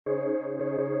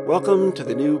Welcome to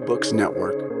the New Books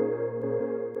Network.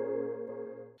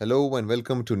 Hello and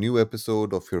welcome to a new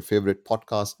episode of your favorite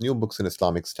podcast, New Books in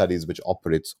Islamic Studies, which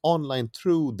operates online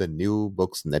through the New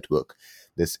Books Network.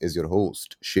 This is your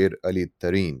host, Sher Ali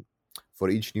Tareen. For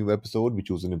each new episode, we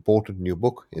choose an important new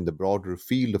book in the broader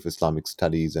field of Islamic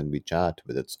studies and we chat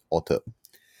with its author.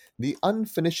 The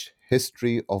Unfinished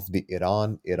History of the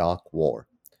Iran Iraq War: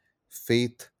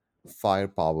 Faith,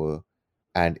 Firepower,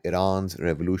 and Iran's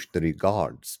Revolutionary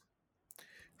Guards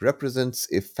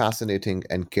represents a fascinating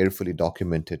and carefully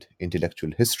documented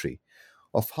intellectual history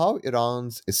of how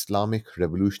Iran's Islamic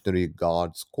Revolutionary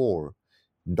Guards Corps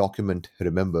document,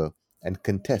 remember, and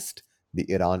contest the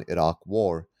Iran Iraq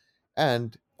War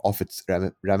and of its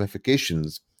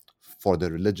ramifications for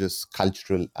the religious,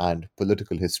 cultural, and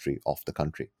political history of the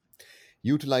country.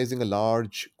 Utilizing a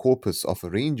large corpus of a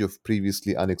range of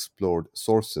previously unexplored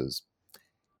sources,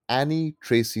 Annie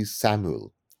Tracy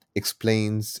Samuel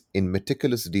explains in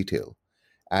meticulous detail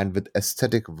and with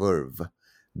aesthetic verve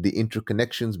the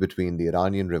interconnections between the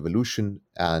Iranian Revolution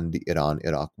and the Iran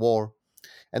Iraq War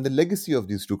and the legacy of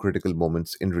these two critical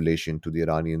moments in relation to the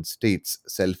Iranian state's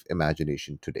self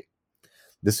imagination today.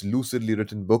 This lucidly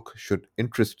written book should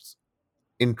interest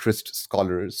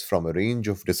scholars from a range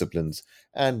of disciplines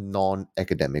and non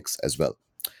academics as well.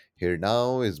 Here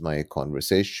now is my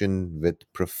conversation with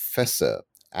Professor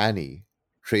Annie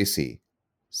Tracy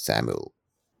Samuel.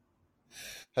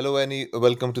 Hello, Annie.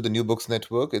 Welcome to the New Books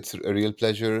Network. It's a real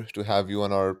pleasure to have you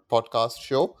on our podcast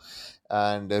show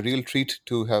and a real treat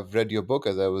to have read your book.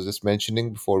 As I was just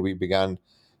mentioning before we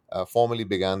formally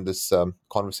began this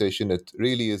conversation, it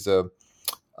really is a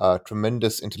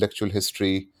tremendous intellectual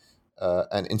history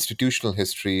and institutional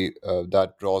history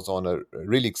that draws on a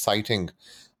really exciting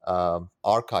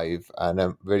archive. And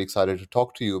I'm very excited to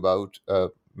talk to you about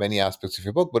many aspects of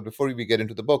your book. But before we get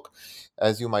into the book,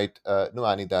 as you might know,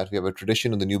 Annie, that we have a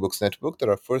tradition in the New Books Network that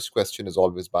our first question is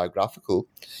always biographical.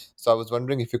 So I was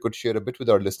wondering if you could share a bit with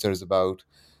our listeners about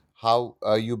how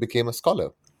you became a scholar.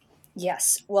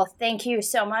 Yes. Well, thank you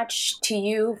so much to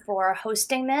you for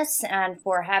hosting this and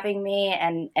for having me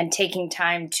and taking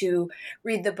time to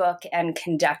read the book and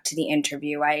conduct the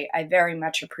interview. I very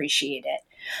much appreciate it.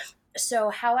 So,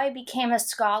 how I became a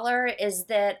scholar is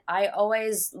that I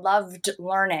always loved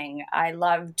learning. I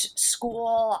loved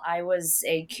school. I was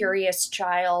a curious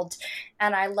child,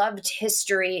 and I loved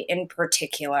history in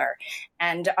particular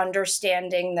and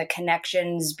understanding the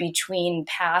connections between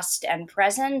past and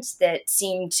present that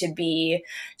seemed to be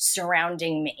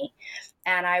surrounding me.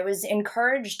 And I was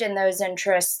encouraged in those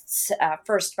interests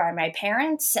first by my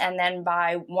parents and then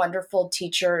by wonderful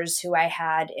teachers who I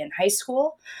had in high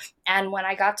school. And when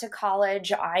I got to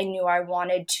college, I knew I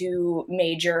wanted to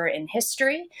major in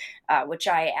history, which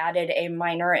I added a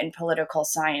minor in political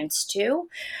science too.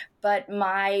 But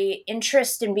my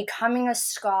interest in becoming a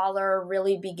scholar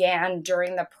really began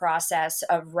during the process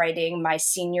of writing my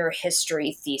senior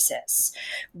history thesis,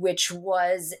 which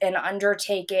was an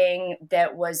undertaking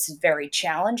that was very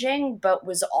challenging, but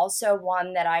was also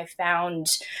one that I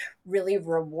found really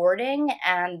rewarding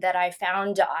and that I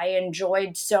found I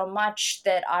enjoyed so much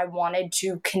that I wanted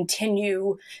to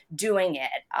continue doing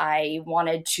it. I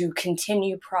wanted to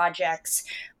continue projects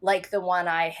like the one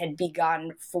I had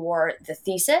begun for the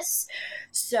thesis.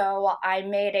 So I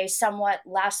made a somewhat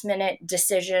last minute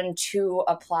decision to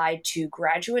apply to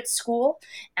graduate school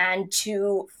and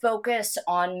to focus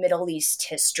on Middle East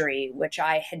history, which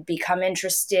I had become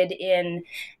interested in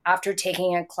after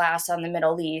taking a class on the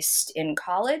Middle East in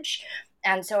college.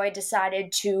 And so I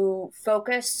decided to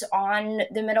focus on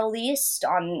the Middle East,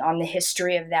 on the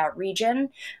history of that region,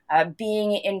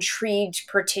 being intrigued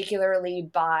particularly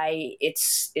by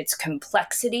its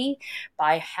complexity,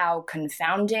 by how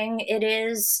confounding it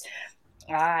is.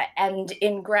 And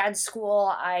in grad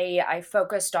school, I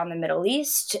focused on the Middle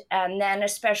East. And then,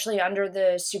 especially under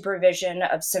the supervision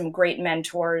of some great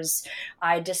mentors,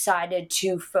 I decided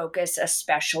to focus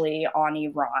especially on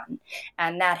Iran.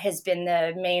 And that has been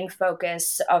the main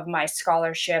focus of my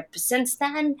scholarship since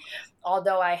then,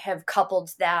 although I have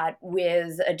coupled that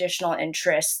with additional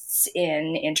interests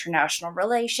in international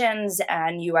relations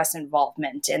and U.S.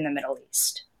 involvement in the Middle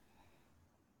East.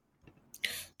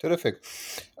 Terrific.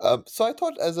 So I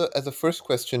thought, as a first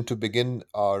question to begin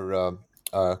our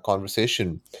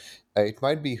conversation, it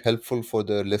might be helpful for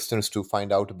the listeners to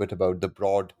find out a bit about the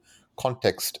broad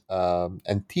context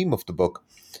and theme of the book.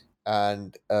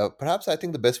 And perhaps I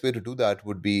think the best way to do that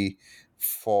would be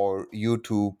for you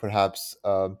to perhaps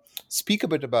speak a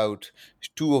bit about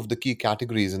two of the key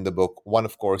categories in the book. One,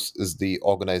 of course, is the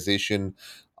organization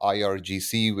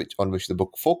IRGC, which on which the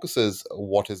book focuses.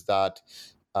 What is that?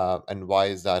 and why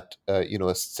is that a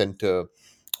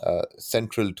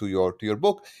central to your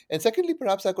book? And secondly,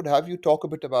 perhaps I could have you talk a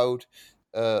bit about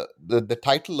the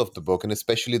title of the book, and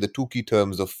especially the two key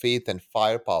terms of faith and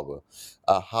firepower,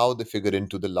 how they figure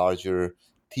into the larger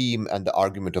theme and the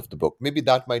argument of the book. Maybe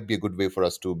that might be a good way for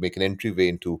us to make an entryway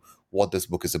into what this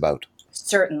book is about.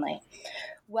 Certainly.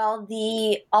 Well,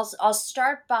 I'll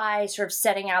start by sort of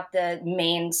setting out the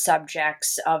main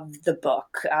subjects of the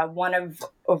book. One of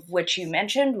which you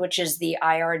mentioned, which is the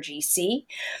IRGC,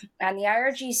 and the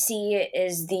IRGC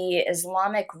is the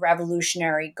Islamic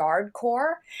Revolutionary Guard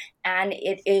Corps, and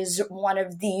it is one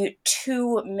of the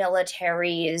two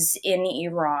militaries in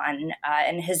Iran,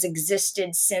 and has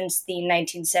existed since the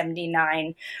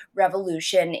 1979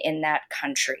 revolution in that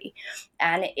country.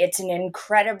 And it's an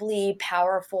incredibly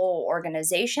powerful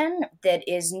organization that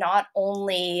is not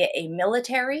only a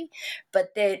military,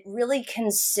 but that really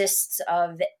consists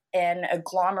of an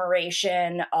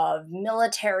agglomeration of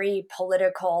military,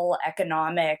 political,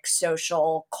 economic,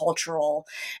 social, cultural,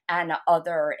 and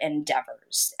other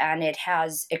endeavors. And it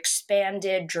has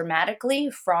expanded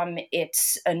dramatically from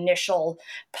its initial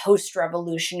post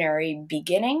revolutionary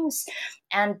beginnings,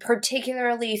 and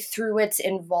particularly through its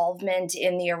involvement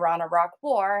in the Iran Iraq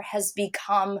War, has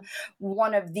become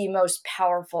one of the most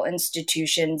powerful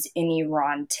institutions in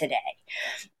Iran today.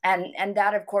 And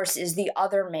that, of course, is the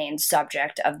other main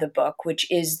subject of the book, which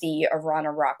is the Iran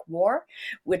Iraq War,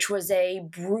 which was a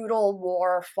brutal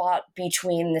war fought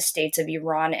between the states of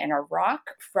Iran and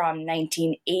Iraq from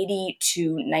 1980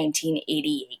 to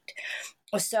 1988.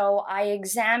 So I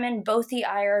examined both the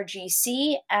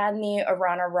IRGC and the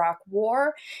Iran Iraq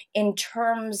War in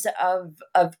terms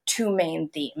of two main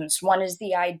themes. One is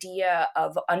the idea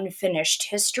of unfinished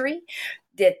history,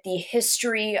 that the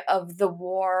history of the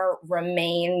war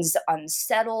remains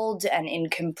unsettled and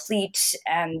incomplete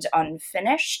and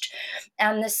unfinished.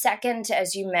 And the second,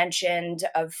 as you mentioned,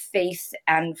 of faith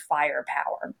and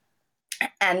firepower.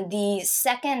 And the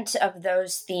second of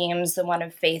those themes, the one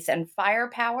of faith and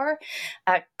firepower,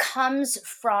 comes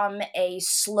from a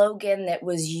slogan that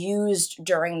was used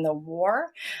during the war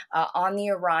on the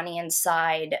Iranian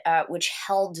side, which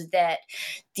held that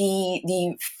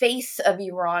the faith of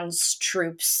Iran's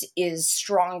troops is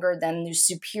stronger than the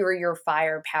superior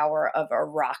firepower of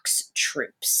Iraq's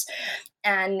troops.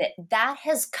 And that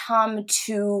has come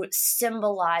to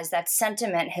symbolize, that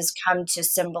sentiment has come to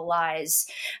symbolize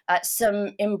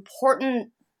some important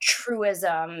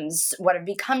truisms, what have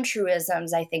become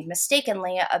truisms, I think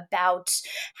mistakenly, about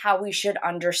how we should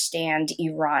understand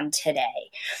Iran today.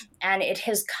 And it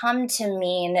has come to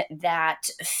mean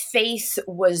that faith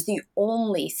was the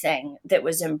only thing that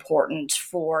was important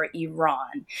for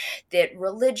Iran, that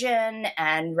religion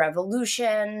and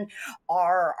revolution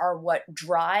are what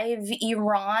drive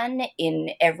Iran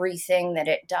in everything that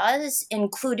it does,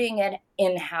 including it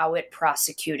in how it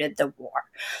prosecuted the war.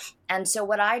 And so,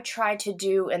 what I try to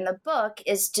do in the book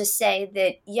is to say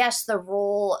that, yes, the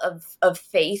role of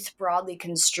faith, broadly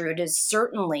construed, is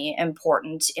certainly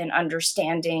important in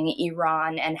understanding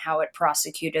Iran and how it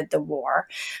prosecuted the war.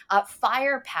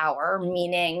 Firepower,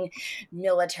 meaning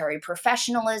military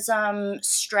professionalism,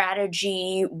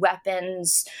 strategy,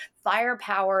 weapons,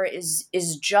 firepower is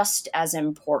just as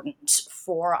important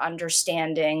for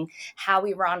understanding how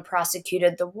Iran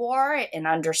prosecuted the war, in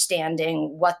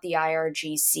understanding what the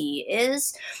IRGC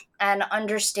is, and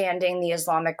understanding the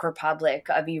Islamic Republic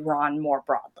of Iran more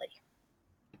broadly.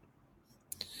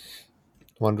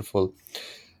 Wonderful.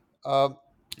 Uh,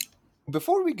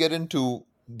 Before we get into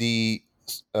the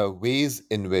ways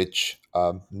in which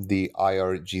the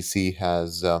IRGC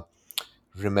has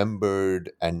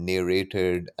remembered and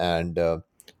narrated and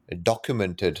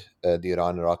documented the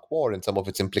Iran Iraq War and some of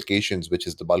its implications, which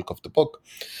is the bulk of the book,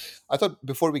 I thought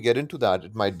before we get into that,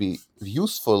 it might be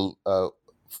useful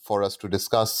for us to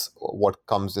discuss what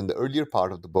comes in the earlier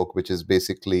part of the book, which is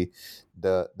basically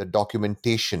the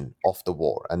documentation of the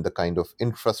war and the kind of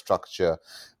infrastructure,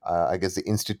 I guess the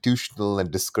institutional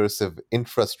and discursive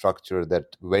infrastructure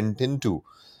that went into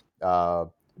uh,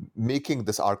 making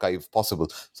this archive possible.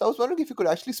 So I was wondering if you could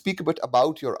actually speak a bit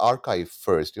about your archive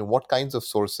first. What kinds of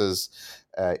sources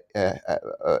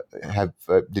have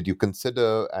did you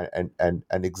consider and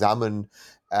examine,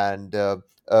 and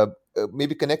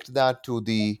maybe connect that to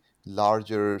the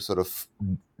larger sort of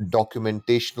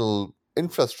documentational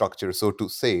infrastructure, so to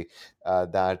say,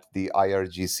 that the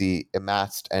IRGC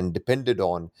amassed and depended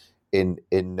on in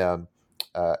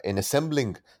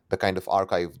assembling the kind of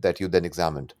archive that you then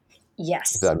examined.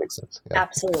 Yes. If that makes sense. Yeah.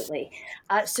 Absolutely.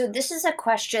 So this is a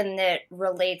question that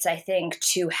relates, I think,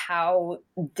 to how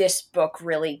this book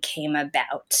really came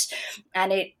about.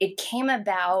 And it came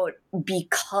about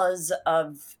because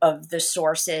of the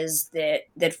sources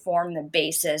that form the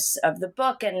basis of the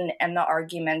book and the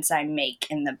arguments I make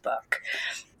in the book.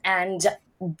 And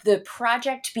the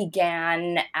project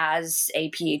began as a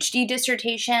PhD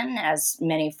dissertation, as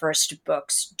many first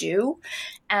books do.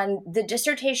 And the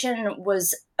dissertation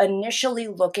was initially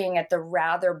looking at the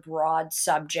rather broad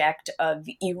subject of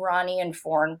Iranian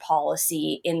foreign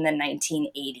policy in the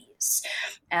 1980s.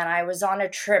 And I was on a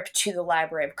trip to the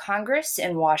Library of Congress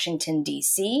in Washington,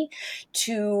 D.C.,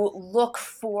 to look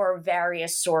for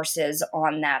various sources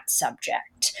on that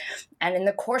subject. And in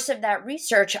the course of that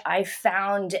research, I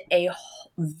found a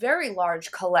very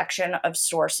large collection of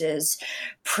sources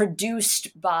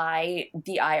produced by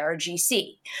the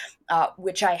IRGC,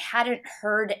 which I hadn't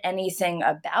heard anything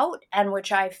about and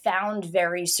which I found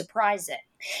very surprising.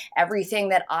 Everything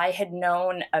that I had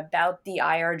known about the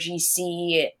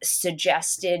IRGC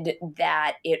suggested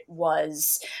that it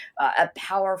was a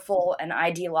powerful and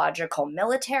ideological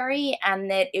military, and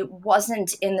that it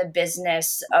wasn't in the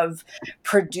business of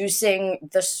producing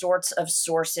the sorts of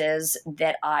sources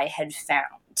that I had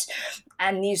found.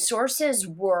 And these sources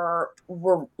were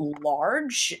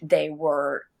large. They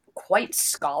were quite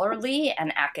scholarly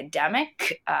and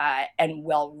academic and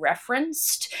well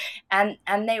referenced, and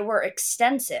they were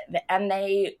extensive, and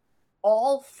they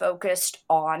all focused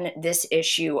on this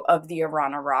issue of the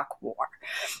Iran-Iraq War.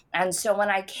 And so when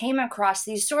I came across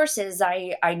these sources,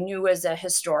 I knew as a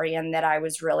historian that I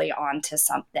was really onto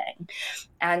something.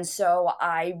 And so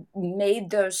I made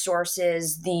those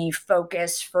sources the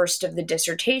focus first of the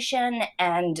dissertation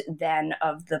and then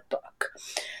of the book.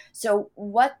 So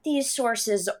what these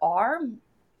sources are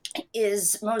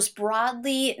is, most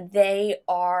broadly, they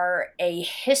are a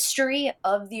history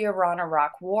of the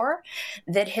Iran-Iraq War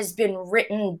that has been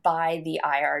written by the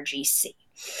IRGC.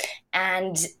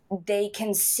 And they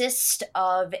consist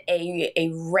of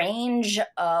a range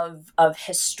of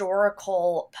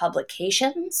historical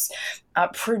publications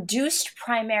produced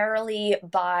primarily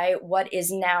by what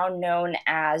is now known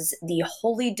as the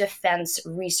Holy Defense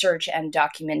Research and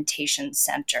Documentation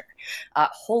Center.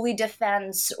 Holy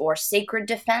Defense, or Sacred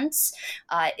Defense,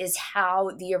 is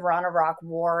how the Iran-Iraq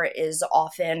War is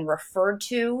often referred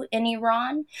to in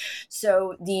Iran.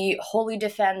 So the Holy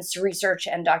Defense Research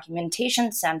and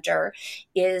Documentation Center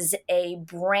is a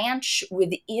branch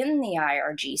within the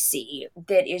IRGC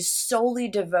that is solely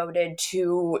devoted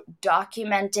to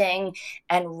documenting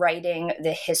and writing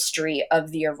the history of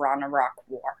the Iran-Iraq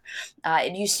War.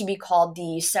 It used to be called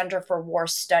the Center for War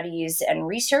Studies and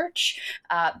Research,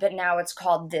 but now it's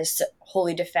called this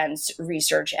Holy Defense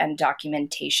Research and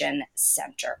Documentation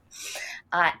Center.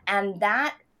 And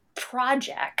that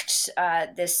project,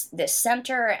 this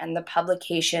center and the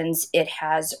publications it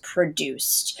has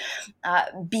produced,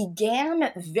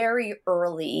 began very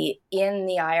early in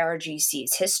the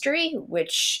IRGC's history,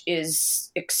 which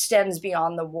extends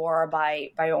beyond the war by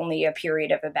only a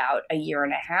period of about a year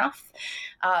and a half.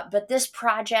 But this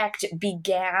project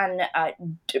began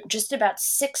just about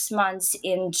 6 months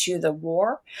into the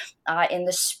war, in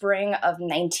the spring of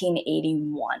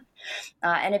 1981.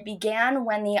 And it began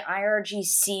when the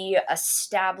IRGC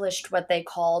established what they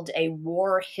called a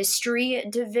war history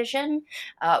division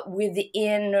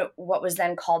within what was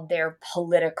then called their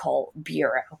political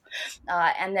bureau.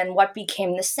 And then what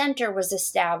became the center was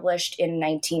established in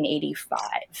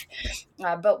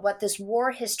 1985. But what this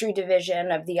war history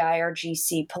division of the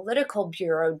IRGC political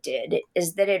bureau did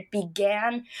is that it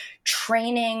began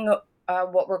training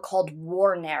what were called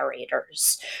war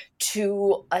narrators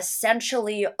to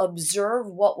essentially observe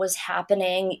what was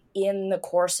happening in the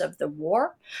course of the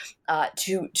war,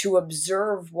 to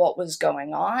observe what was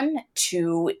going on,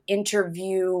 to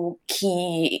interview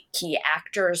key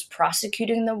actors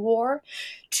prosecuting the war,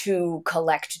 to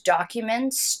collect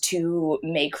documents, to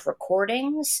make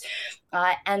recordings,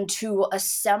 and to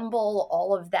assemble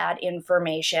all of that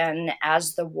information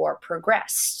as the war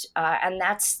progressed. And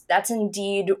that's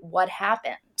indeed what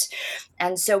happened.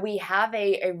 And so we have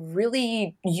a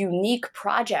really unique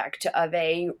project of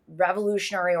a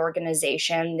revolutionary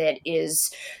organization that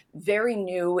is very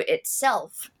new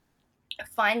itself,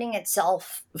 finding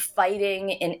itself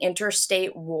fighting an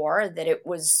interstate war that it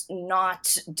was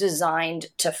not designed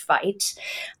to fight,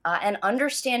 and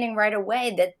understanding right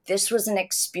away that this was an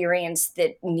experience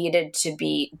that needed to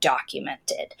be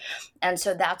documented. And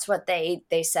so that's what they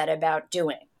set about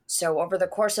doing. So over the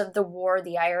course of the war,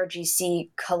 the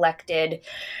IRGC collected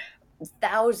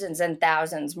thousands and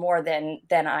thousands, more than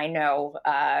I know,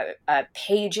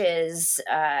 pages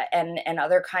and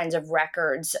other kinds of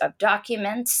records of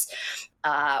documents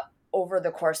over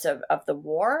the course of the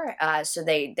war. So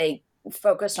they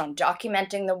focused on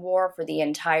documenting the war for the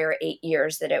entire 8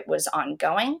 years that it was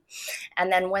ongoing.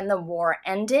 And then when the war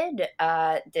ended,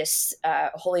 this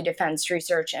Holy Defense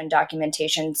Research and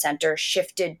Documentation Center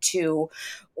shifted to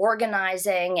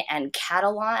organizing and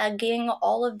cataloging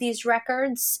all of these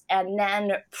records and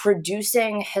then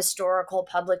producing historical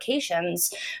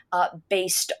publications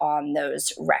based on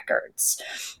those records.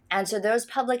 And so those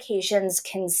publications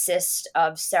consist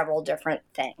of several different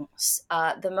things.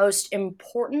 The most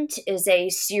important is a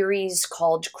series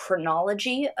called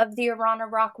Chronology of the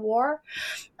Iran-Iraq War,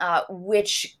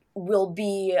 which will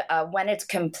be, when it's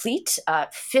complete,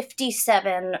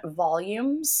 57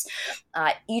 volumes,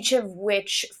 each of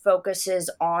which focuses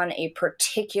on a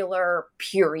particular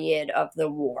period of the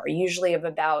war, usually of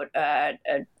about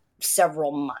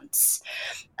several months.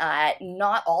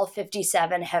 Not all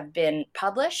 57 have been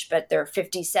published, but there are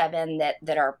 57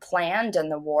 that are planned,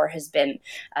 and the war has been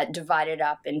divided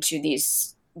up into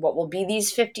these what will be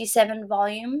these 57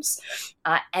 volumes.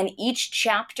 And each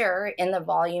chapter in the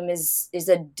volume is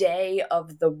a day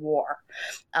of the war.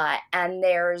 And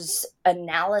there's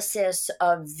analysis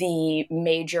of the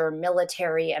major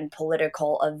military and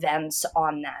political events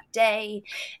on that day,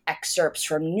 excerpts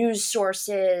from news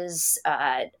sources,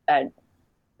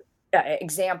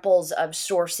 examples of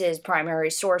sources,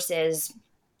 primary sources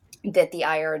that the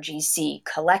IRGC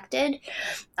collected.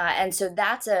 And so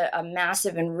that's a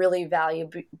massive and really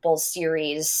valuable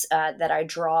series that I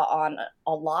draw on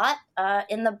a lot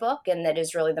in the book, and that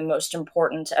is really the most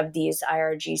important of these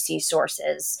IRGC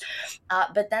sources.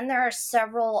 But then there are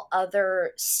several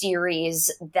other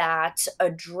series that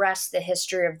address the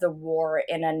history of the war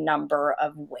in a number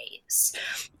of ways.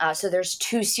 So there's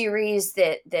two series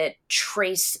that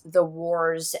trace the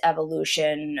war's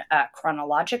evolution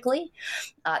chronologically.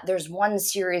 There's one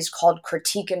series called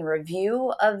Critique and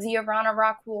Review of the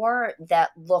Iran-Iraq War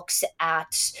that looks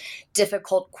at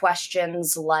difficult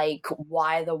questions like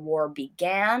why the war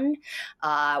began,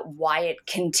 why it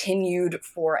continued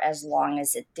for as long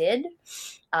as it did.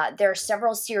 There are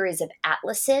several series of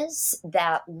atlases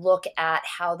that look at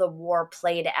how the war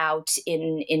played out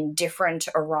in different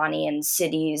Iranian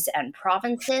cities and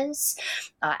provinces,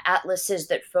 atlases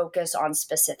that focus on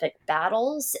specific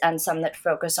battles and some that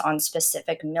focus on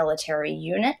specific military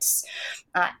units.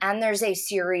 And there's a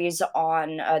series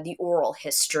on the oral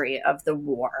history of the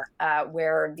war,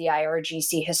 where the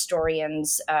IRGC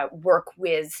historians work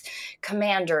with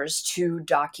commanders to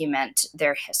document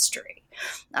their history.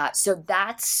 So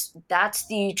that's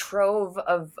the trove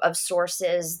of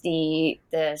sources, the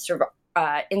sort of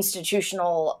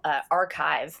institutional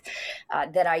archive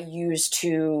that I use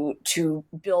to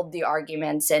build the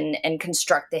arguments and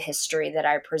construct the history that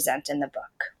I present in the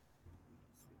book.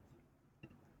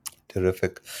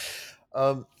 Terrific.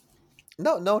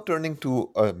 Now turning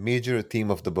to a major theme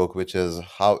of the book, which is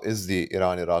how is the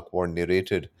Iran-Iraq war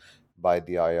narrated by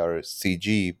the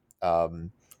IRCG?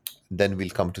 Then we'll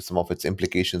come to some of its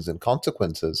implications and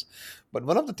consequences. But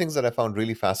one of the things that I found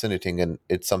really fascinating, and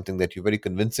it's something that you very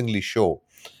convincingly show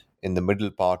in the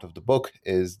middle part of the book,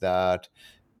 is that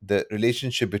the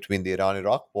relationship between the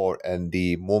Iran-Iraq war and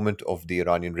the moment of the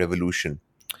Iranian Revolution.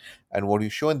 And what you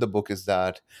show in the book is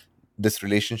that this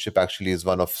relationship actually is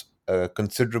one of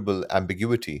considerable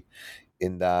ambiguity,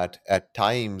 in that at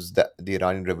times the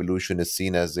Iranian Revolution is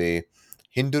seen as a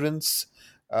hindrance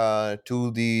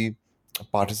to the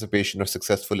participation or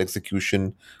successful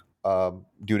execution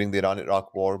during the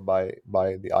Iran-Iraq war by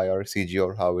the IRCG,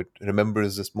 or how it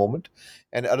remembers this moment.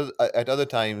 And at other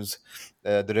times,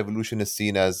 the revolution is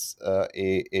seen as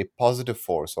a positive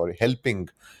force or a helping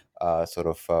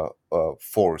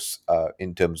force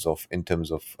in terms of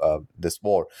this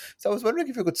war. So I was wondering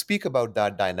if you could speak about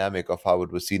that dynamic of how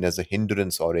it was seen as a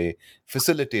hindrance or a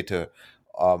facilitator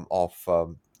of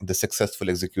the successful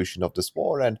execution of this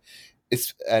war, and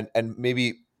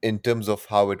maybe in terms of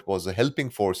how it was a helping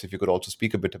force, if you could also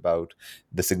speak a bit about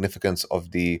the significance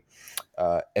of the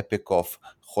epic of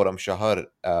Khorram Shahar,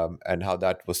 and how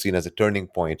that was seen as a turning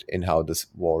point in how this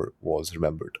war was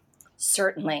remembered.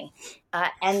 Certainly.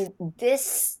 And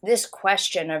this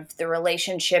question of the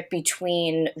relationship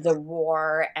between the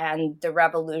war and the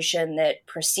revolution that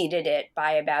preceded it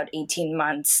by about 18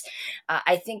 months,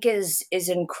 I think is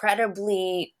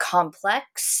incredibly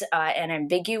complex and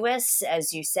ambiguous,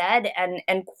 as you said,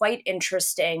 and quite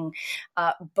interesting,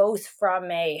 both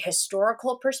from a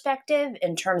historical perspective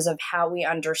in terms of how we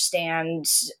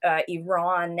understand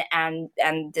Iran and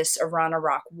this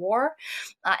Iran-Iraq war,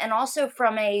 and also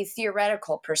from a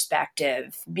theoretical perspective,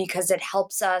 because it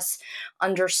helps us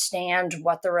understand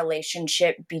what the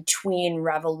relationship between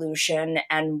revolution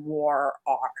and war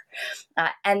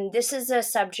are. And this is a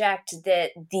subject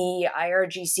that the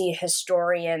IRGC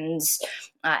historians,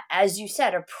 as you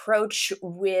said, approach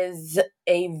with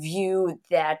a view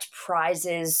that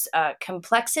prizes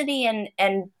complexity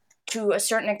and to a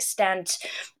certain extent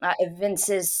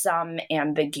evinces some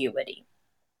ambiguity.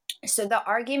 So, the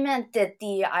argument that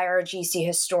the IRGC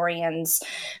historians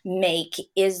make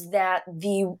is that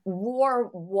the war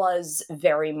was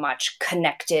very much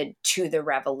connected to the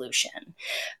revolution,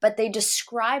 but they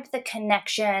describe the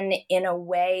connection in a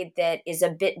way that is a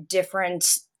bit different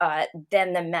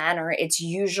than the manner it's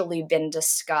usually been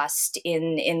discussed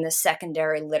in the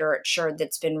secondary literature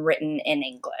that's been written in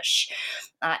English.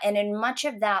 And in much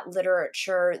of that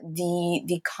literature,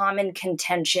 the common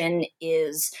contention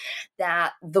is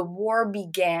that the war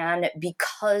began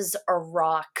because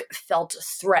Iraq felt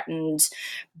threatened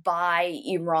by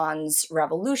Iran's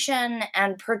revolution,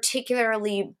 and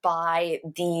particularly by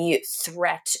the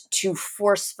threat to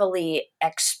forcefully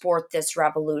export this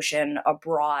revolution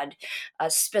abroad,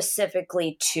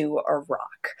 specifically to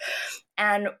Iraq.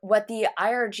 And what the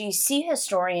IRGC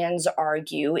historians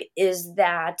argue is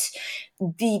that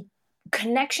the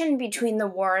connection between the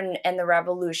war and the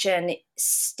revolution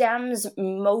stems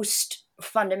most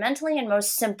fundamentally and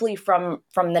most simply from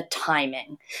the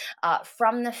timing,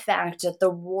 from the fact that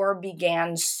the war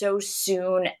began so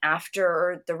soon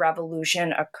after the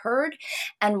revolution occurred,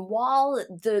 and while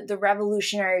the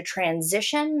revolutionary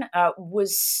transition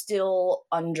was still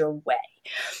underway.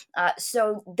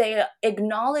 So they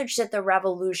acknowledge that the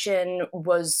revolution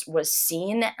was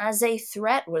seen as a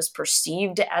threat, was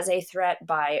perceived as a threat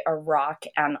by Iraq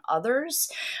and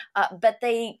others, but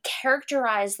they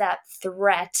characterize that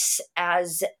threat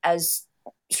as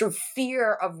sort of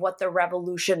fear of what the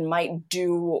revolution might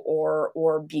do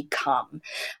or become,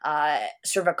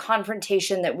 sort of a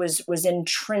confrontation that was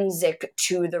intrinsic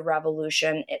to the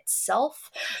revolution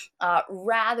itself,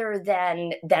 rather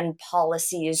than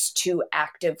policies to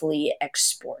actively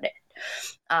export it.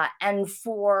 And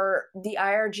for the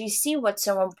IRGC, what's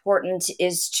so important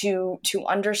is to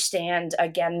understand,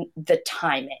 again, the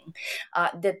timing,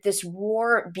 that this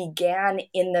war began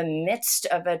in the midst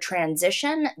of a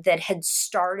transition that had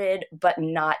started but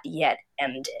not yet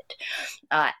ended.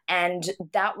 And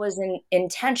that was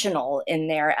intentional in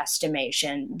their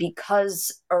estimation,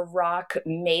 because Iraq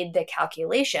made the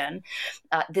calculation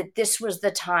that this was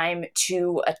the time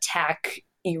to attack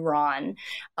Iran,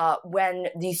 when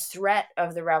the threat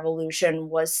of the revolution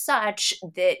was such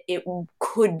that it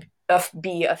could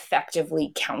be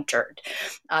effectively countered,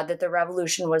 that the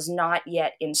revolution was not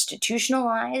yet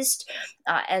institutionalized,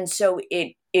 and so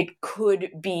it could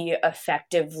be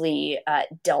effectively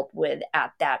dealt with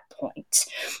at that point.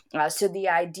 So the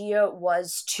idea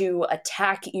was to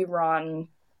attack Iran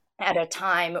at a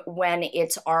time when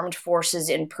its armed forces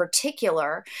in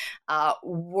particular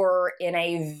were in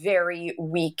a very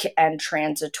weak and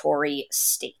transitory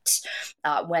state.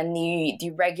 When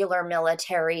the regular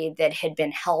military that had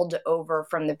been held over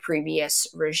from the previous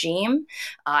regime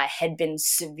had been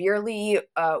severely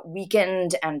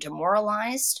weakened and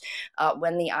demoralized,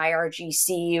 when the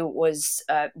IRGC was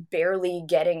barely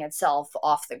getting itself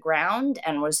off the ground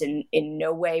and was in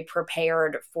no way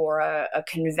prepared for a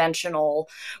conventional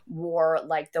war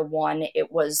like the one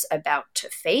it was about to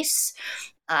face.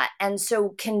 And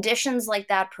so conditions like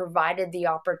that provided the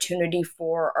opportunity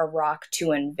for Iraq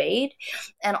to invade,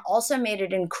 and also made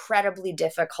it incredibly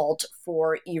difficult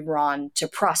for Iran to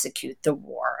prosecute the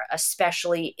war,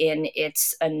 especially in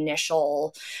its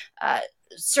initial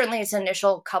certainly its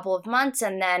initial couple of months,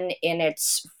 and then in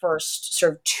its first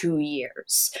sort of 2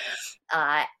 years.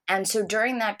 And so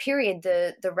during that period,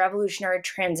 the revolutionary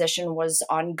transition was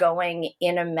ongoing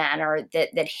in a manner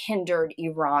that hindered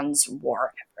Iran's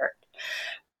war effort.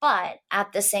 But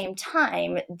at the same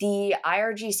time, the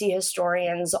IRGC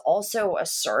historians also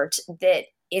assert that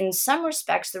in some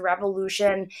respects, the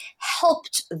revolution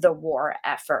helped the war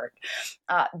effort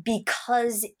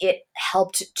because it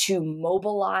helped to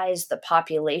mobilize the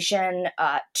population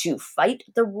to fight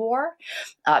the war.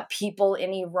 People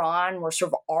in Iran were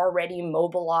sort of already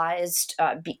mobilized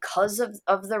because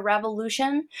of the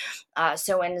revolution.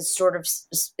 So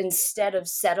instead of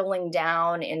settling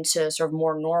down into sort of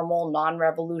more normal,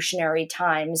 non-revolutionary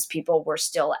times, people were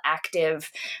still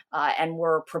active and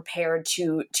were prepared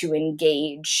to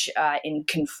engage in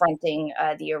confronting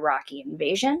the Iraqi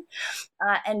invasion.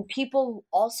 And people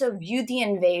also viewed the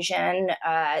invasion,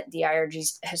 the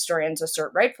IRG historians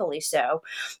assert rightfully so,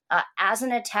 as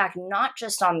an attack not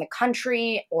just on the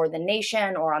country or the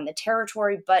nation or on the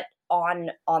territory, but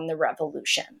on the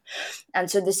revolution.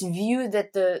 And so this view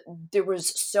that there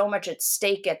was so much at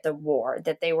stake at the war,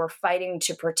 that they were fighting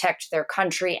to protect their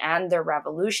country and their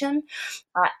revolution,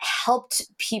 helped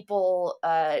people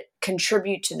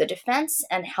contribute to the defense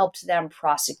and helped them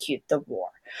prosecute the war.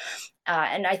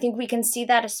 And I think we can see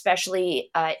that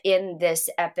especially in this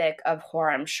epic of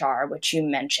Khorramshahr, which you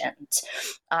mentioned.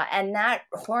 And that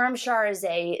Khorramshahr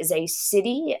is a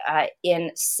city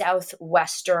in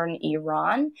southwestern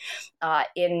Iran,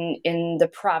 in the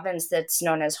province that's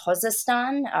known as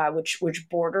Khuzestan, which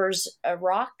borders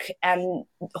Iraq. And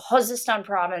Khuzestan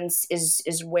province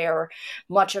is where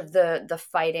much of the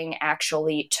fighting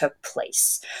actually took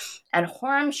place. And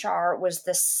Khorramshahr was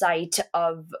the site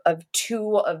of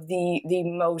two of the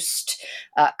most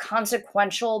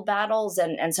consequential battles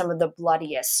and some of the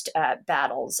bloodiest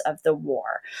battles of the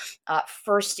war.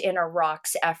 First, in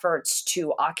Iraq's efforts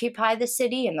to occupy the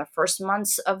city in the first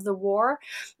months of the war,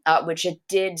 which it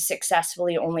did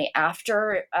successfully only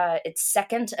after its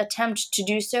second attempt to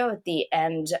do so at the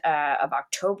end of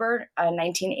October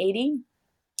 1980.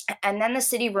 And then the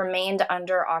city remained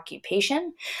under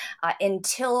occupation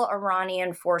until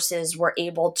Iranian forces were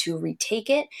able to retake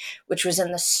it, which was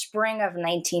in the spring of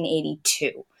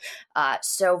 1982.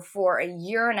 So for a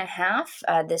year and a half,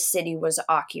 the city was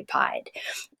occupied.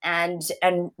 And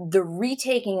the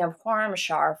retaking of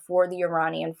Khorramshahr for the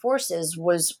Iranian forces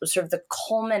was sort of the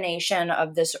culmination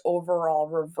of this overall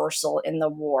reversal in the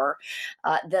war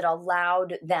that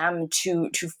allowed them to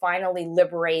finally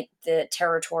liberate the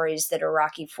territories that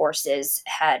Iraqi forces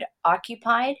had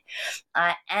occupied.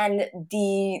 And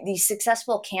the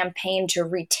successful campaign to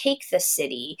retake the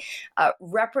city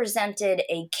represented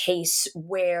a case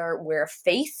where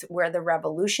faith, where the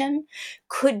revolution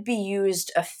could be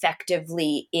used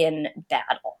effectively in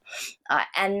battle.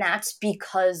 And that's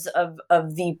because of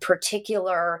the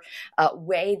particular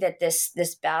way that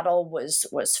this battle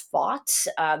was fought,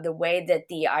 the way that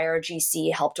the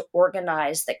IRGC helped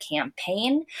organize the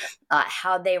campaign,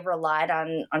 how they relied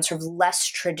on sort of less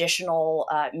traditional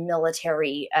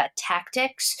military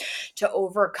tactics to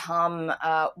overcome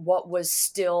what was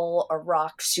still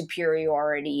Iraq's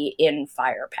superiority in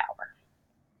firepower.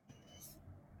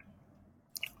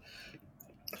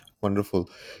 Wonderful.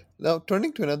 Now,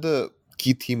 turning to another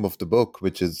key theme of the book,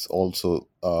 which is also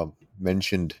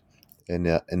mentioned in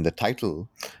the title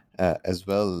as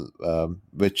well,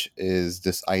 which is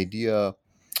this idea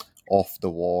of the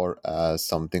war as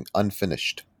something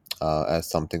unfinished, as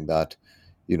something that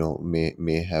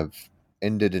may have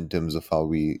ended in terms of how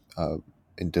we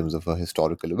in terms of a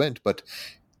historical event, but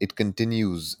it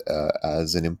continues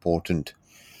as an important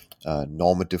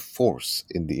normative force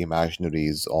in the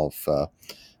imaginaries of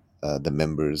the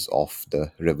members of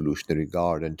the Revolutionary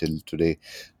Guard until today.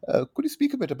 Could you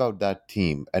speak a bit about that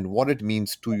theme and what it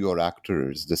means to your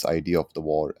actors, this idea of the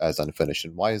war as unfinished,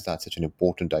 and why is that such an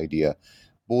important idea,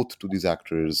 both to these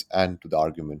actors and to the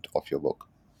argument of your book?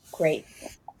 Great.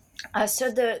 So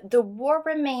the war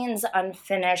remains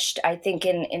unfinished, I think,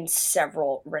 in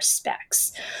several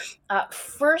respects.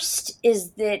 First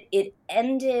is that it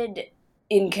ended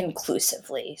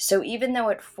inconclusively. So even though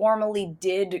it formally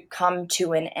did come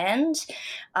to an end,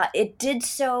 it did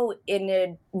so in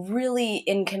a really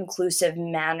inconclusive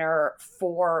manner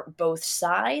for both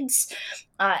sides.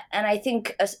 And I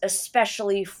think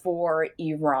especially for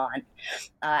Iran,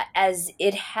 as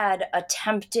it had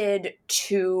attempted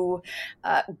to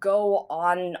go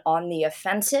on the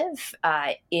offensive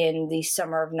in the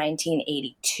summer of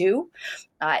 1982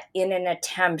 in an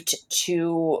attempt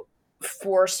to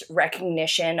force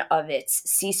recognition of its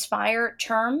ceasefire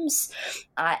terms.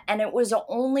 And it was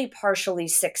only partially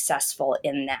successful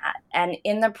in that. And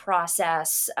in the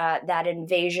process, that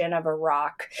invasion of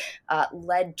Iraq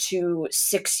led to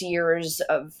 6 years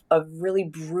of really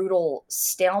brutal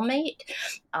stalemate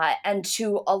and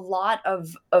to a lot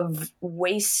of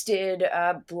wasted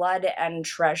blood and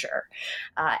treasure.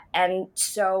 And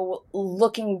so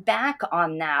looking back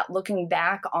on that, looking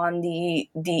back on the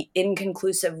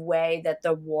inconclusive way way that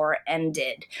the war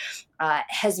ended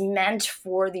has meant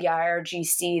for the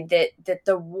IRGC that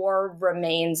the war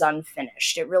remains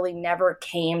unfinished. It really never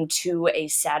came to a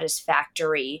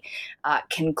satisfactory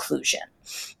conclusion.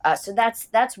 So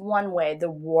that's one way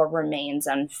the war remains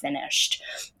unfinished.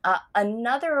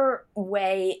 Another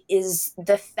way is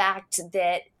the fact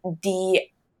that the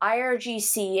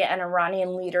IRGC and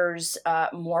Iranian leaders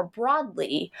more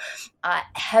broadly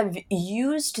have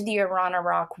used the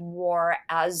Iran-Iraq War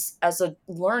as a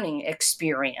learning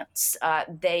experience.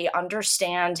 They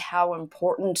understand how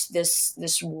important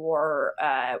this war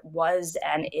was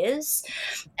and is,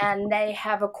 and they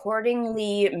have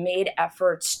accordingly made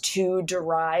efforts to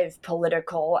derive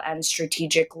political and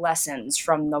strategic lessons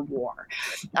from the war,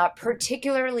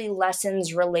 particularly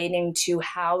lessons relating to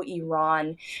how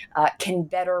Iran can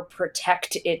better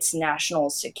protect its national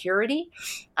security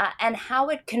and how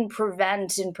it can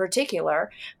prevent, in particular,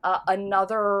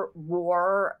 another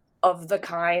war of the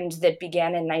kind that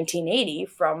began in 1980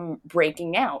 from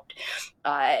breaking out.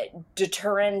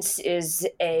 Deterrence is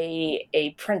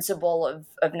a principle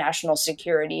of national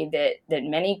security that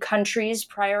many countries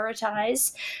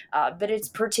prioritize, but it's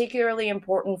particularly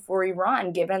important for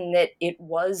Iran, given that it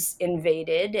was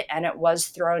invaded and it was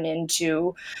thrown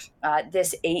into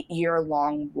this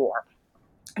 8-year-long war.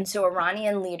 And so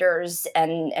Iranian leaders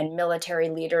and military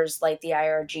leaders like the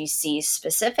IRGC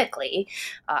specifically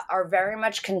are very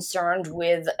much concerned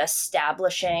with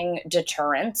establishing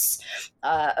deterrence,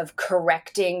 of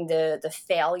correcting the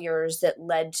failures that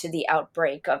led to the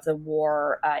outbreak of the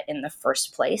war in the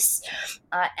first place,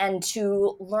 and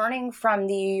to learning from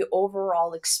the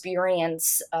overall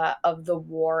experience of the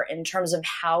war in terms of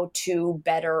how to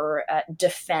better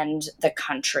defend the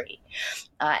country.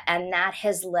 And that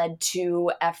has led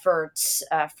to efforts,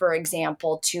 for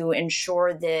example, to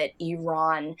ensure that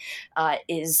Iran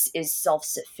is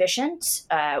self-sufficient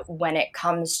when it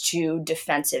comes to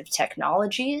defensive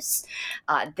technologies,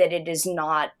 that it is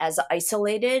not as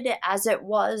isolated as it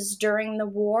was during the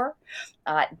war,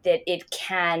 that it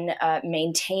can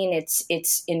maintain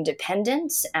its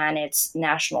independence and its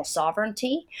national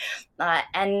sovereignty,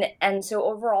 and so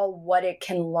overall, what it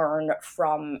can learn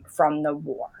from the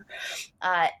war.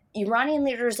 Iranian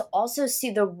leaders also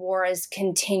see the war as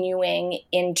continuing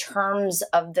in terms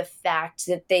of the fact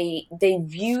that they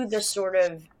view the sort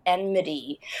of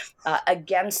enmity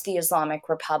against the Islamic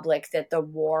Republic that the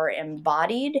war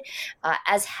embodied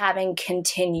as having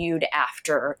continued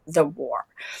after the war.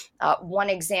 One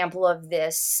example of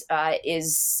this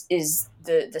is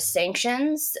the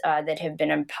sanctions that have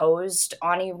been imposed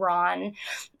on Iran,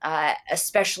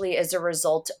 especially as a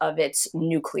result of its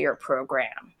nuclear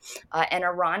program. And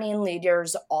Iranian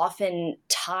leaders often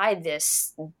tie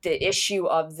the issue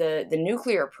of the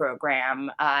nuclear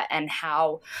program and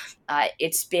how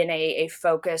it's been a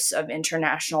focus of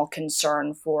international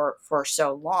concern for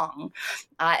so long,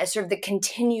 as sort of the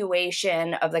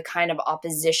continuation of the kind of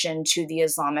opposition to the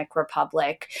Islamic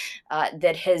Republic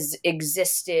that has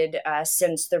existed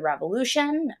since the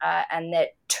revolution and that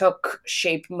took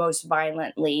shape most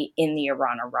violently in the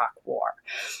Iran-Iraq War.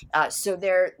 So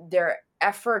their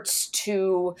efforts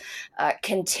to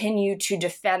continue to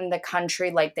defend the country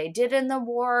like they did in the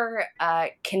war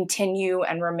continue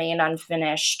and remain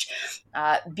unfinished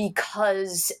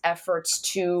because efforts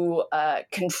to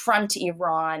confront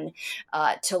Iran,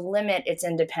 to limit its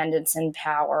independence and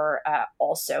power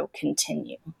also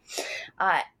continue.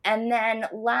 And then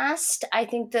last, I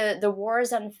think the war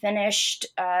is unfinished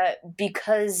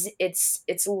because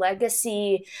its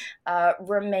legacy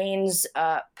remains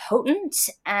potent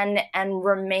and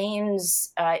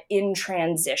remains in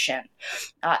transition,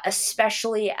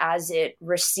 especially as it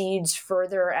recedes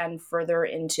further and further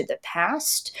into the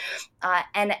past.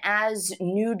 And as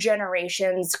new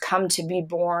generations come to be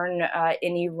born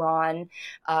in Iran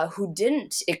who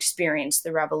didn't experience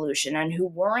the revolution and who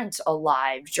weren't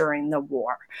alive during the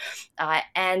war.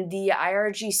 And the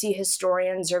IRGC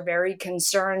historians are very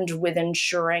concerned with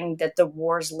ensuring that the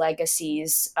war's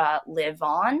legacies live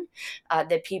on,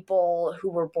 that people who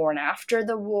were born after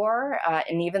the war,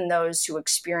 and even those who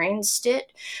experienced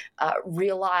it,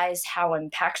 realize how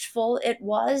impactful it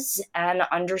was and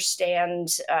understand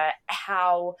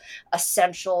how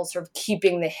essential sort of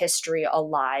keeping the history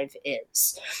alive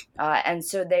is. And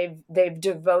so they've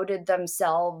devoted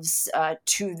themselves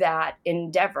to that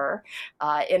endeavor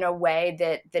in a way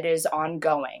that is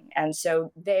ongoing. And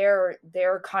so their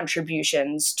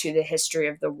contributions to the history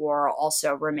of the war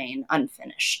also remain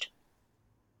unfinished.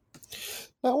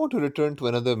 Now, I want to return to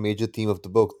another major theme of the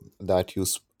book that you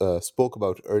spoke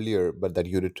about earlier, but that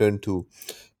you returned to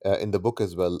in the book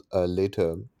as well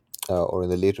later, or in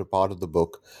the later part of the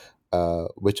book,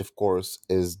 which of course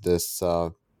is this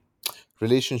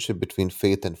relationship between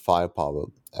faith and firepower.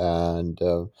 And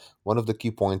one of the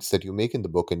key points that you make in the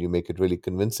book, and you make it really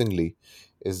convincingly,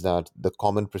 is that the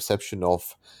common perception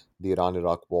of the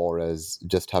Iran-Iraq War as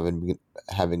just having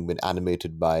been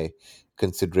animated by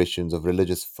considerations of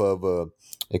religious fervor,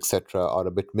 etc., are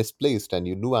a bit misplaced, and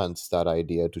you nuance that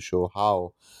idea to show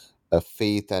how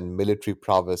faith and military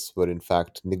prowess were in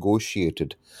fact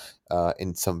negotiated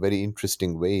in some very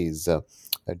interesting ways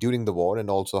during the war, and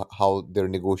also how they're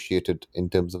negotiated in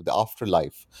terms of the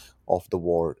afterlife of the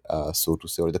war, so to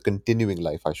say, or the continuing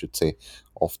life, I should say,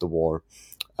 of the war.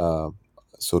 Uh,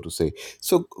 so to say.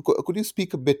 So, could you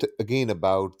speak a bit again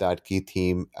about that key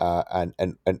theme and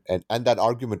that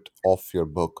argument of your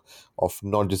book of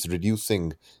not just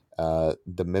reducing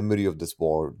the memory of this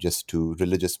war just to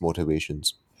religious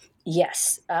motivations?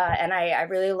 Yes. And I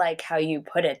really like how you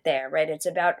put it there, right? It's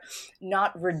about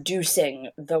not reducing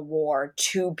the war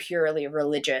to purely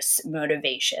religious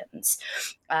motivations.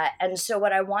 And so,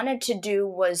 what I wanted to do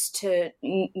was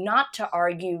not to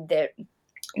argue that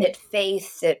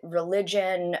faith, that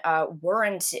religion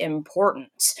weren't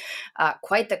important.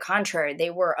 Quite the contrary, they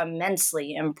were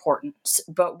immensely important.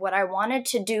 But what I wanted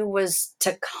to do was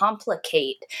to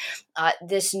complicate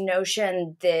this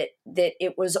notion that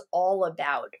it was all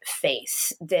about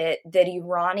faith, that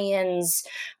Iranians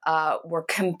were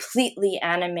completely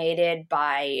animated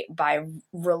by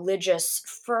religious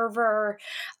fervor,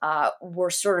 were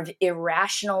sort of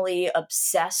irrationally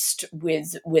obsessed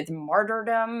with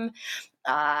martyrdom,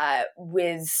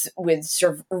 with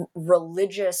sort of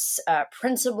religious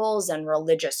principles and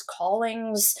religious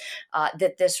callings,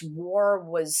 that this war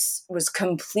was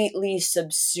completely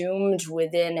subsumed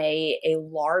within a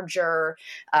larger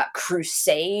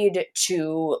crusade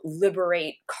to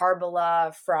liberate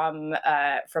Karbala from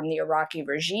the Iraqi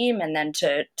regime, and then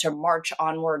to march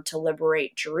onward to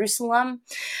liberate Jerusalem,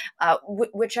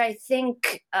 which I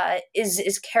think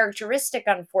is characteristic,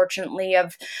 unfortunately,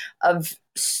 of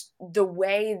the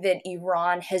way that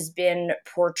Iran has been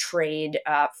portrayed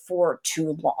for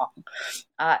too long.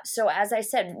 So, as I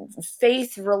said,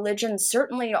 faith, religion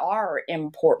certainly are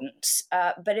important,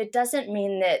 but it doesn't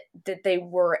mean that they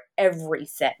were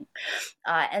everything.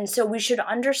 And so we should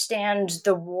understand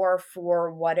the war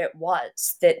for what it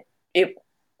was, that it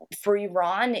for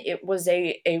Iran, it was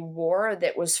a war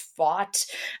that was fought,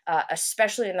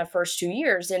 especially in the first 2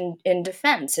 years, in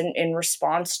defense, in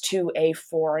response to a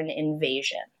foreign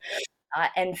invasion.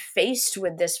 And faced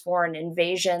with this foreign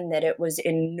invasion that it was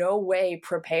in no way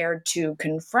prepared to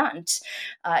confront,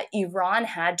 Iran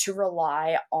had to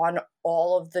rely on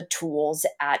all of the tools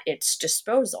at its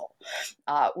disposal,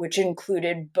 which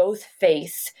included both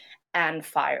faith and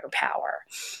firepower.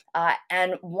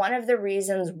 And one of the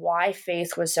reasons why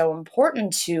faith was so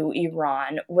important to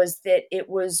Iran was that it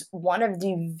was one of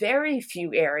the very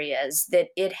few areas that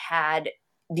it had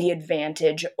the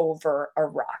advantage over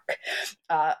Iraq.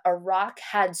 Iraq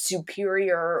had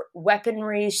superior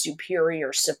weaponry,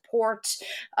 superior support,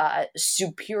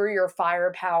 superior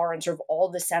firepower, and sort of all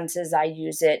the senses I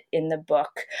use it in the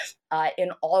book,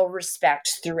 in all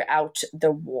respects throughout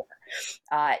the war.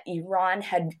 Iran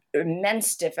had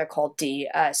immense difficulty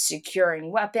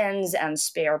securing weapons and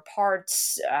spare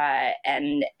parts,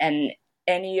 and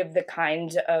any of the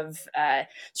kind of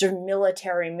sort of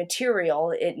military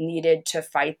material it needed to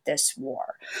fight this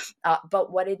war.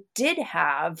 But what it did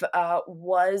have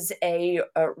was a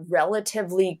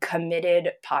relatively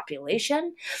committed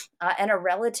population, and a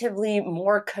relatively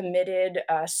more committed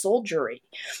soldiery.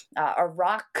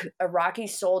 Iraqi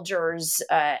soldiers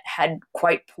had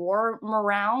quite poor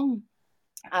morale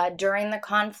during the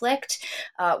conflict,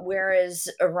 whereas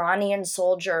Iranian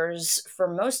soldiers, for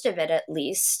most of it at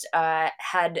least,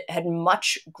 had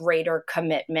much greater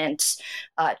commitment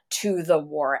to the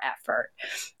war effort.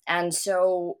 And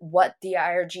so what the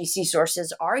IRGC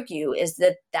sources argue is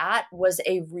that was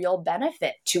a real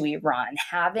benefit to Iran.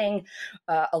 Having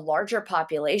a larger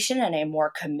population and a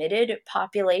more committed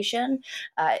population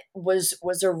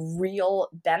was a real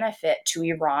benefit to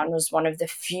Iran, was one of the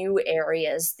few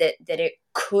areas that it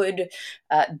could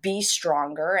be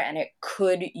stronger and it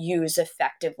could use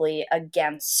effectively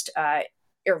against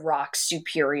Iraq's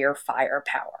superior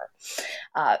firepower.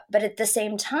 But at the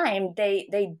same time,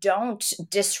 they don't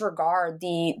disregard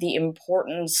the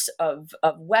importance of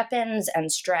weapons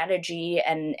and strategy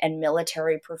and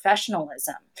military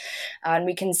professionalism. And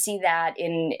we can see that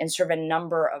in sort of a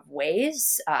number of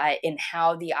ways, in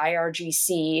how the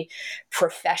IRGC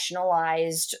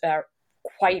professionalized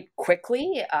quite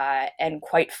quickly and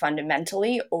quite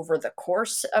fundamentally over the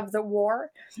course of the war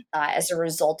as a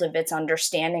result of its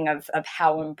understanding of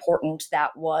how important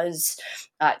that was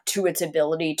to its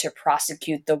ability to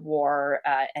prosecute the war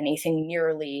anything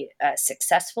nearly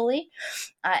successfully.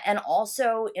 And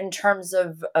also in terms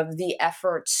of the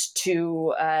efforts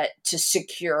to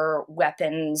secure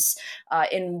weapons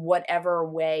in whatever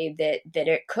way that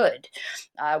it could.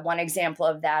 One example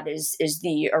of that is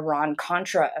the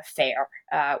Iran-Contra affair,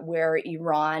 where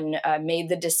Iran made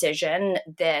the decision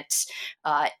that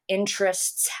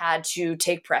interests had to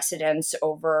take precedence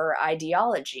over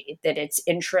ideology, that its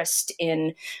interest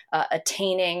in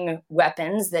attaining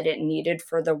weapons that it needed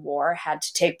for the war had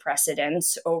to take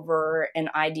precedence over an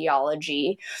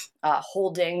ideology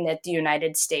holding that the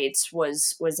United States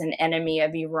was an enemy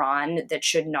of Iran that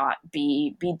should not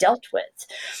be dealt with.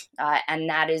 And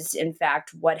that is, in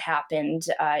fact, what happened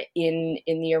in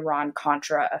the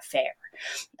Iran-Contra affair.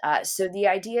 So the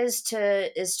idea is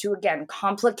to again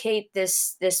complicate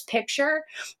this picture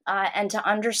and to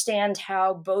understand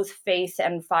how both faith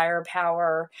and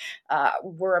firepower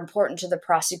were important to the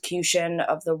prosecution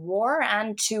of the war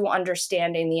and to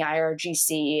understanding the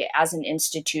IRGC as an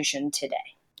institution today.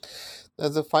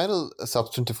 As a final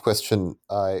substantive question,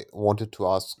 I wanted to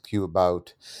ask you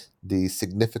about the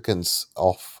significance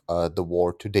of the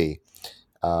war today,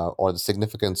 or the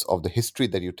significance of the history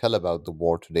that you tell about the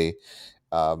war today.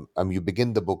 You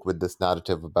begin the book with this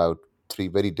narrative about three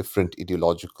very different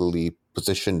ideologically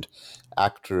positioned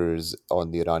actors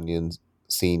on the Iranian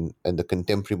scene in the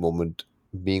contemporary moment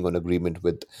being on agreement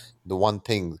with the one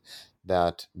thing,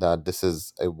 that this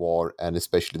is a war, and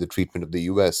especially the treatment of the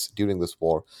US during this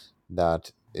war,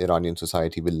 that Iranian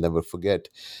society will never forget.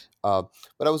 Uh,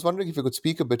 but I was wondering if you could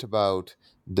speak a bit about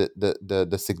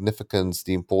the significance,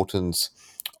 the importance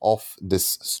of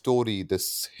this story,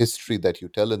 this history that you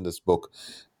tell in this book,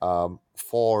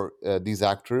 for these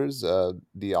actors,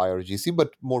 the IRGC,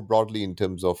 but more broadly in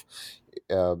terms of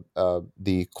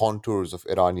the contours of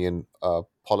Iranian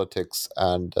politics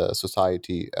and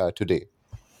society today.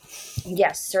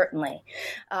 Yes, certainly.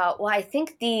 Well, I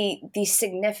think the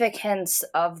significance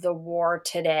of the war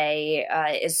today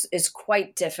is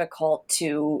quite difficult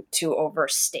to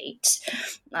overstate.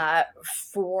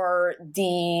 For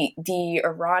the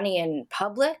Iranian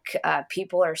public,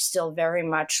 people are still very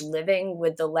much living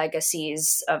with the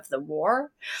legacies of the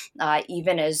war,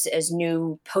 even as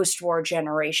new post-war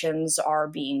generations are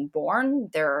being born.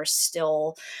 There are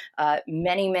still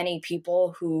many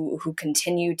people who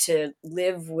continue to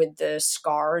live with the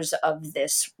scars of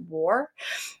this war.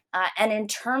 And in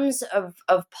terms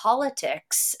of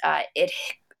politics, it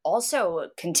also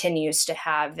continues to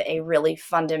have a really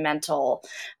fundamental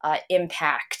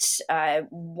impact.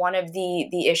 One of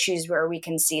the issues where we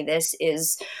can see this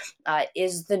is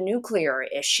the nuclear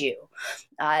issue.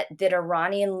 That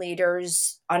Iranian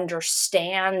leaders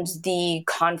understand the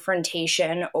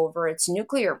confrontation over its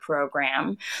nuclear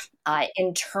program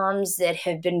in terms that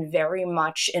have been very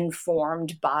much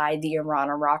informed by the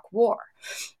Iran-Iraq War.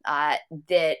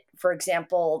 That, for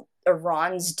example,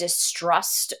 Iran's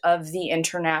distrust of the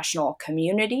international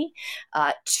community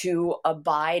to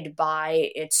abide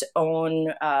by its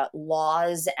own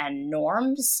laws and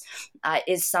norms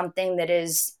is something that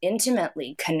is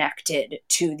intimately connected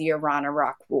to the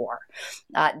Iran-Iraq War.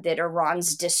 That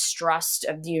Iran's distrust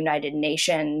of the United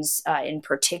Nations in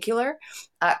particular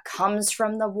comes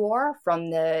from the war, from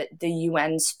the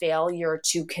UN's failure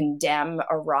to condemn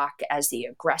Iraq as the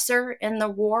aggressor in the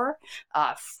war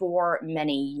for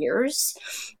many years,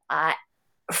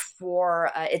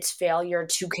 for its failure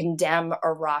to condemn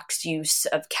Iraq's use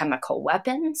of chemical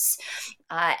weapons.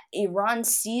 Iran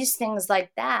sees things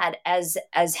like that as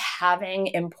having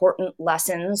important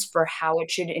lessons for how it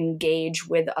should engage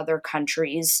with other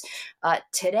countries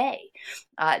today.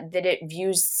 That it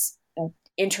views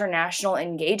international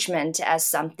engagement as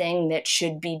something that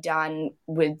should be done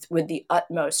with the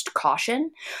utmost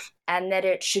caution, and that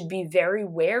it should be very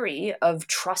wary of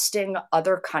trusting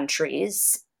other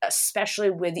countries,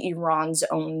 especially with Iran's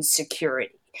own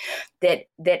security. That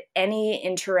any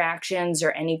interactions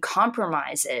or any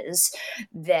compromises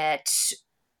that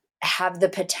have the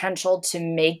potential to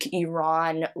make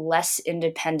Iran less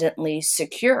independently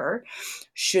secure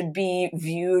should be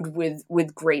viewed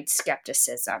with great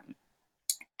skepticism.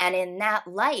 And in that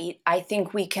light, I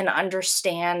think we can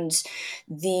understand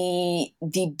the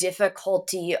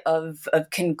difficulty of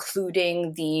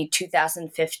concluding the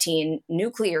 2015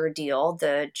 nuclear deal,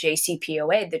 the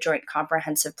JCPOA, the Joint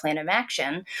Comprehensive Plan of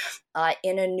Action,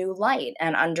 in a new light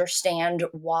and understand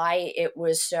why it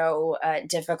was so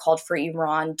difficult for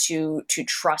Iran to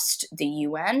trust the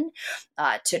UN,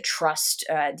 to trust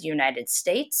the United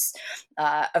States.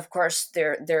 Of course,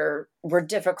 there were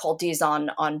difficulties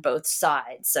on both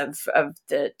sides of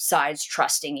the sides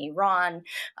trusting Iran,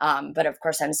 but of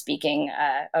course, I'm speaking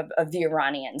of the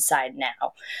Iranian side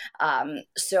now.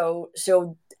 So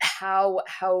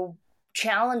how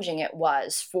challenging it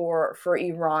was for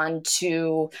Iran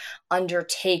to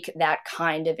undertake that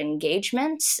kind of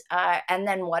engagement, and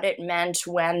then what it meant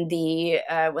when the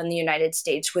United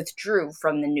States withdrew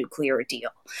from the nuclear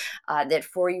deal. That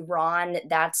for Iran,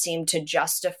 that seemed to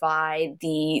justify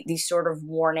the sort of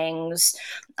warnings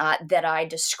that I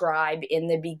describe in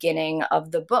the beginning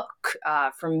of the book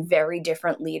from very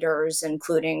different leaders,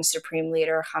 including Supreme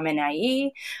Leader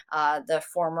Khamenei, the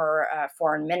former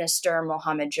foreign minister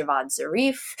Mohammad Javad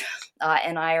Zarif,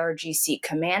 an IRGC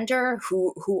commander,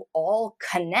 who all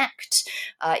connect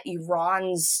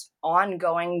Iran's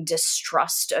ongoing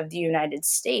distrust of the United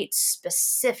States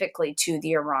specifically to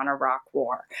the Iran-Iraq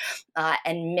War,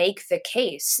 and make the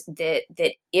case that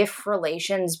if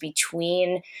relations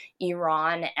between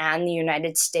Iran and the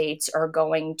United States are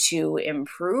going to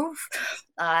improve,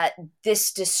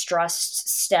 this distrust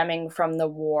stemming from the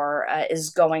war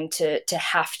is going to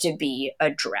have to be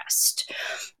addressed.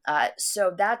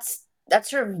 So that's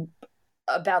sort of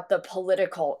about the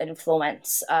political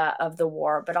influence of the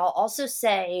war. But I'll also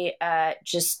say,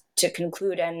 just to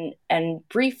conclude and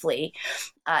briefly,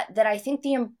 that I think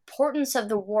the importance of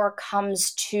the war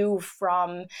comes too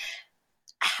from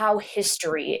how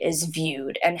history is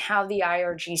viewed and how the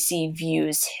IRGC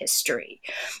views history.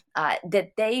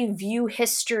 That they view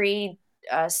history,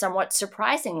 somewhat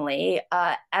surprisingly,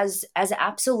 as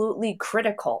absolutely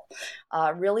critical,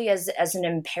 really as an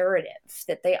imperative,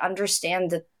 that they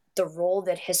understand that the role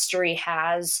that history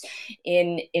has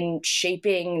in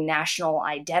shaping national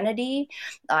identity,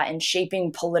 in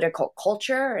shaping political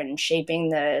culture, and shaping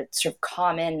the sort of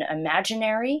common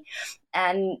imaginary.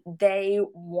 And they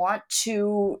want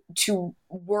to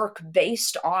work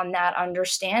based on that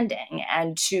understanding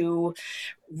and to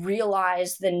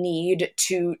realize the need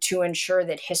to ensure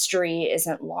that history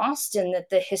isn't lost and that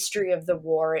the history of the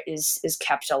war is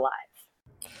kept alive.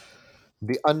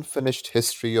 The Unfinished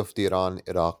History of the Iran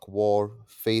Iraq War,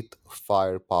 Faith,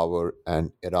 Firepower,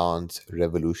 and Iran's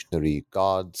Revolutionary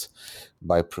Guards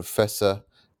by Professor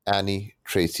Annie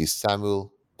Tracy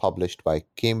Samuel, published by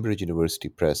Cambridge University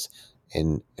Press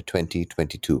in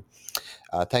 2022.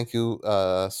 Thank you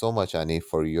so much, Annie,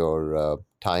 for your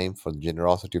time, for the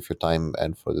generosity of your time,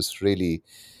 and for this really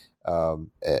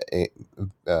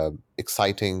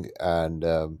exciting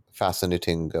and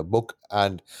fascinating book,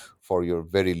 and for your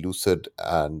very lucid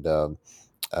and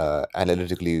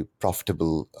analytically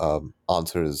profitable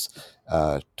answers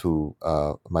to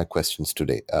my questions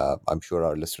today. I'm sure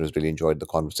our listeners really enjoyed the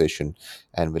conversation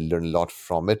and will learn a lot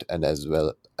from it, and as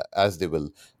well as they will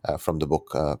from the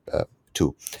book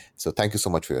too. So thank you so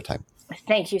much for your time.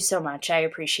 Thank you so much. I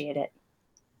appreciate it.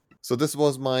 So this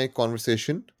was my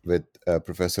conversation with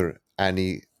Professor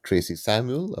Annie Tracy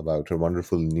Samuel about her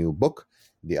wonderful new book,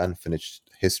 The Unfinished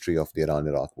History of the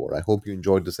Iran-Iraq War. I hope you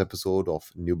enjoyed this episode of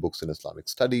New Books in Islamic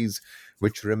Studies,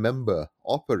 which, remember,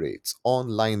 operates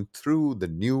online through the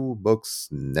New Books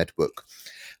Network.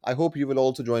 I hope you will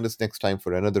also join us next time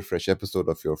for another fresh episode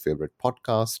of your favorite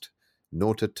podcast.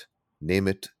 Note it, name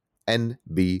it,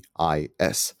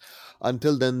 NBIS.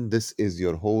 Until then, this is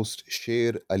your host,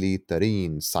 Sher Ali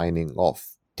Tareen, signing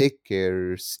off. Take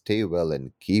care, stay well,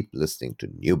 and keep listening to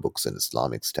New Books in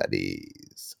Islamic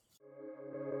Studies.